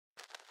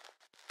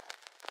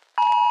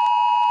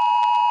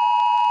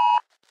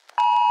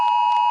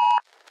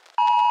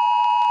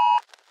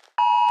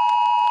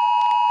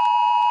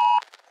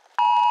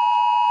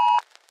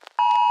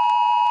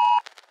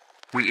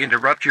We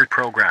interrupt your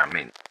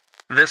programming.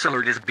 This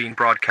alert is being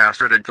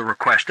broadcasted at the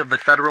request of the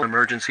Federal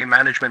Emergency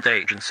Management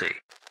Agency.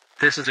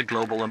 This is a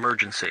global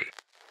emergency.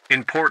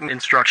 Important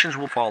instructions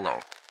will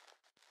follow.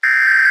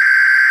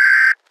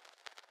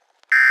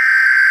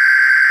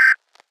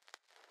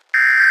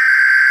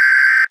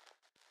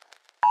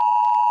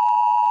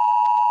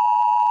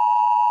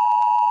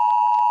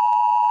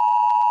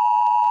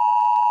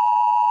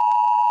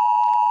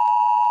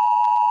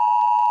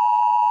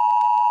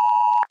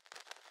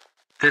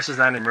 This is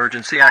an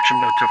emergency action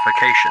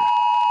notification.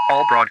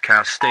 All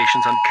broadcast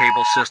stations and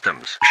cable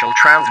systems shall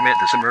transmit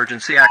this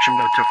emergency action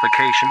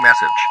notification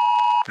message.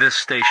 This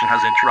station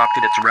has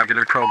interrupted its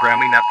regular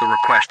programming at the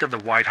request of the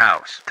White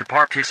House to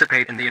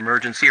participate in the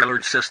emergency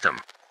alert system.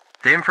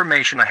 The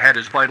information ahead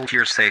is vital to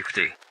your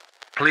safety.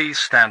 Please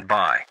stand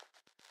by.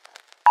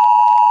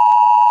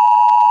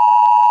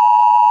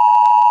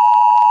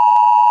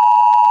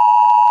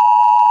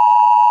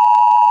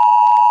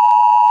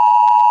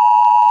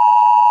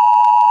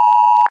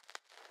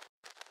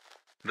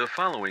 The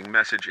following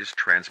message is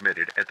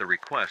transmitted at the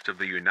request of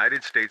the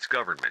United States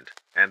government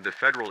and the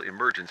Federal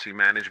Emergency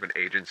Management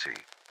Agency.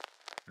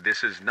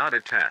 This is not a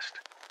test.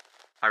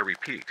 I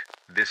repeat,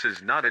 this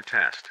is not a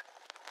test.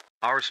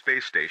 Our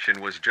space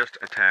station was just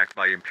attacked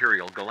by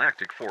Imperial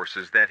Galactic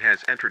forces that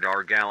has entered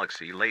our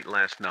galaxy late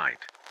last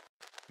night.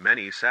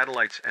 Many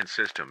satellites and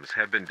systems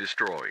have been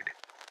destroyed.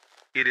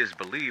 It is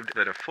believed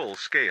that a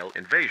full-scale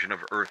invasion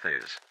of Earth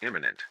is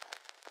imminent.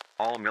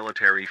 All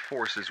military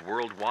forces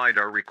worldwide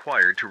are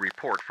required to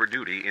report for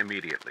duty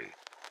immediately.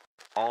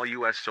 All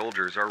U.S.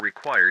 soldiers are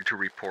required to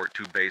report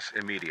to base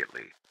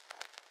immediately.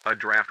 A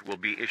draft will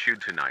be issued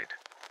tonight.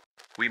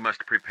 We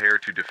must prepare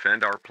to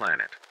defend our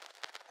planet.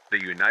 The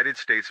United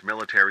States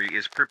military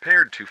is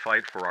prepared to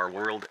fight for our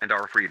world and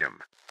our freedom.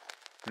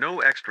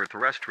 No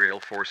extraterrestrial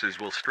forces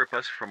will strip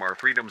us from our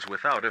freedoms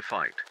without a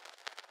fight.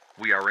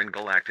 We are in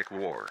galactic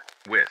war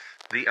with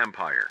the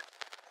Empire,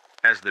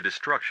 as the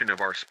destruction of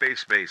our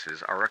space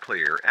bases are a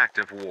clear act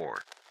of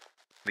war.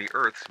 The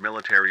Earth's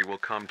military will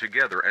come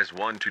together as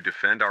one to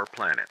defend our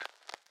planet.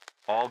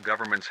 All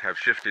governments have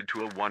shifted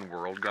to a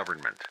one-world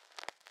government.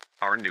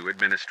 Our new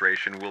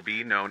administration will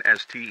be known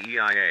as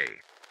TEIA,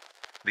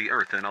 the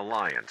Earthen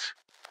Alliance.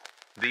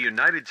 The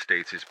United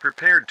States is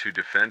prepared to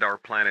defend our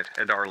planet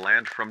and our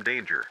land from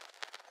danger.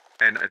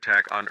 An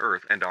attack on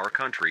Earth and our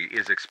country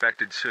is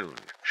expected soon.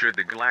 Should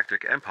the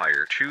Galactic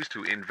Empire choose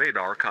to invade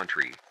our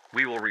country,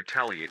 we will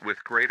retaliate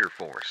with greater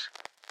force.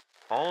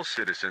 All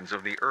citizens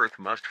of the Earth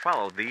must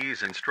follow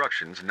these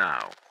instructions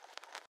now.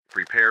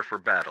 Prepare for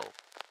battle.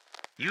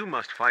 You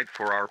must fight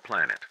for our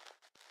planet.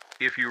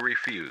 If you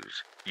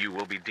refuse, you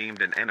will be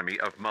deemed an enemy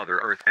of Mother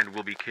Earth and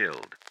will be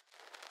killed.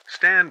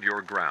 Stand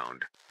your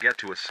ground, get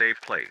to a safe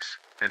place,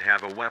 and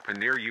have a weapon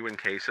near you in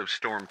case of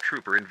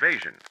stormtrooper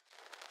invasion.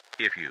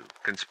 If you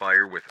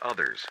conspire with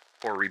others,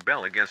 or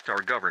rebel against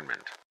our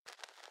government,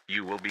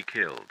 you will be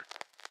killed.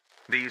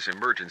 These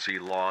emergency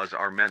laws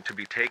are meant to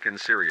be taken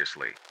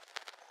seriously.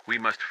 We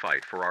must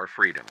fight for our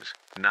freedoms,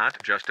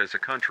 not just as a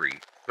country,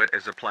 but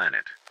as a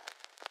planet.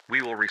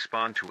 We will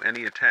respond to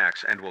any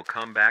attacks and will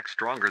come back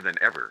stronger than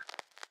ever.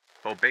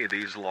 Obey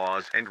these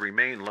laws and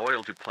remain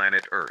loyal to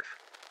planet Earth.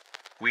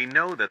 We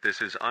know that this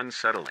is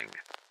unsettling,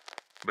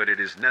 but it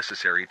is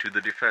necessary to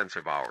the defense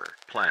of our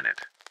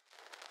planet.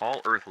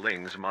 All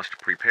Earthlings must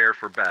prepare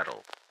for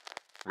battle.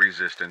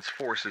 Resistance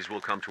forces will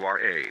come to our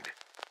aid.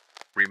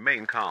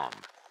 Remain calm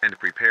and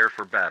prepare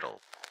for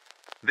battle.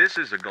 This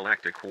is a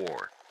galactic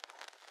war.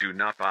 Do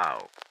not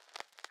bow.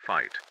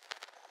 Fight.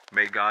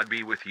 May God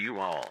be with you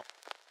all.